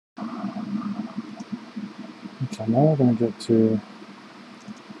So now we're going to get to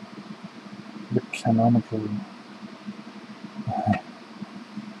the canonical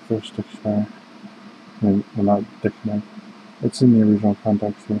first dictionary. Well, not dictionary. It's in the original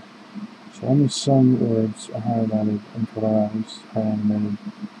context here. So only some words are highlighted and colorized, animated.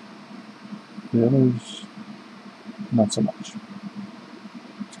 The others, not so much.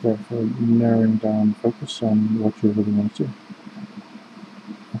 It's great for narrowing down focus on what you really want to see.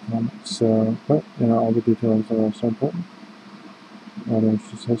 So, but all the details are also important, whether it's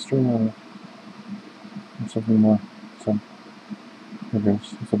just history or something more. So, I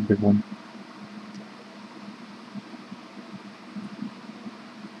guess it's a big one.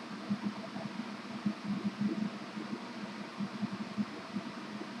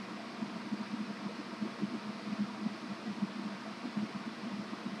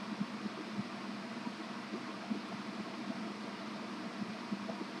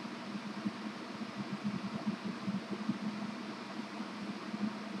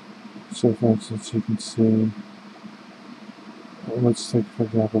 So, for instance, you can see, let's take, for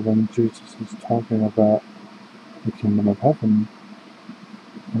example, when Jesus is talking about the kingdom of heaven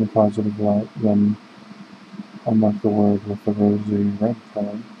in a positive light, then unlike the word with the rosy red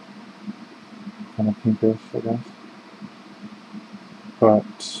color, kind of pinkish, I guess.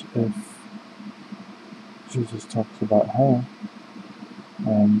 But if Jesus talks about hell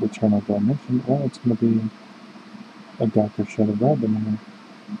and eternal damnation, well, it's going to be a darker shade of red in here.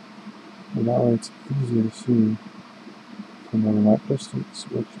 And that way it's easy to see from a remote distance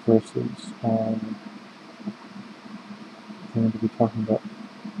which verses are going to be talking about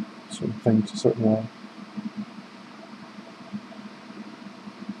certain things a certain way.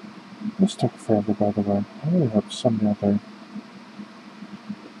 This took forever, by the way. I really hope somebody out there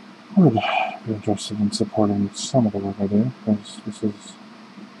would be interested in supporting some of the work I do, because this is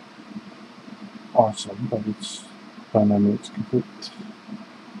awesome, but it's by no means complete.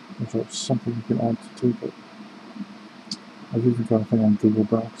 If there's something you can add to it. I've even got a thing on Google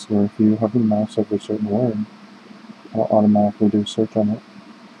Docs where if you hover the mouse over a certain word, it'll automatically do a search on it.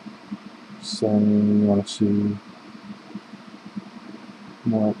 Say you want to see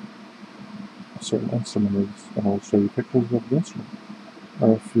what a certain instrument is, and it'll show you pictures of the instrument.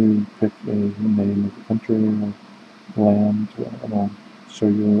 Or if you pick a name of a country or land, it'll show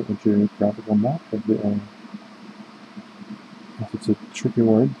you a geographical map of the area. If it's a tricky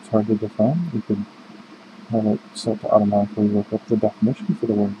word, it's hard to define, you could have it set to automatically look up the definition for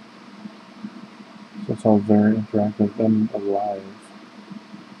the word. So it's all very interactive and alive.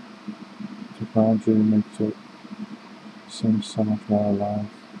 Technology makes it seem so much more alive.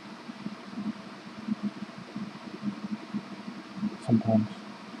 Sometimes.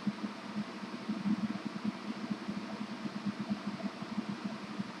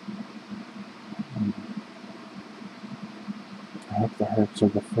 I hope the hertz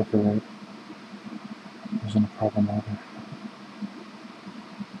of the flicker rate isn't a problem either.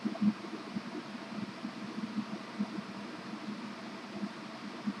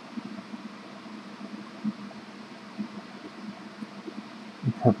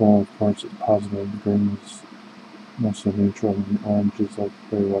 The purple, of course, is positive, the green is mostly neutral, and the orange is like,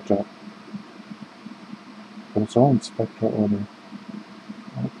 hey, watch out. But it's all in spectral order,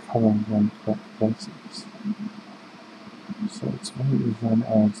 all coloring in correct places. So it's very easy on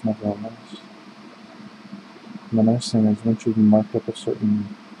eyes, nevertheless. And the nice thing is, once you've marked up a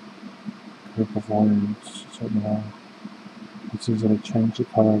certain group of words, a certain way, it's easy to change the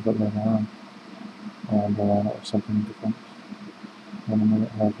color of it later on, or underline it with something different, animate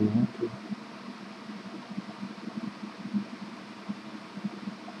it however you want to.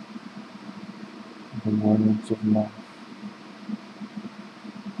 The words of life.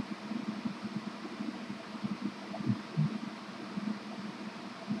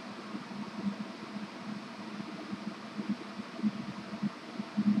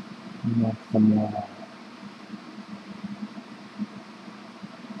 Make them well.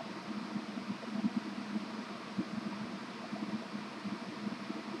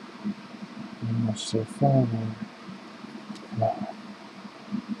 You must say forward.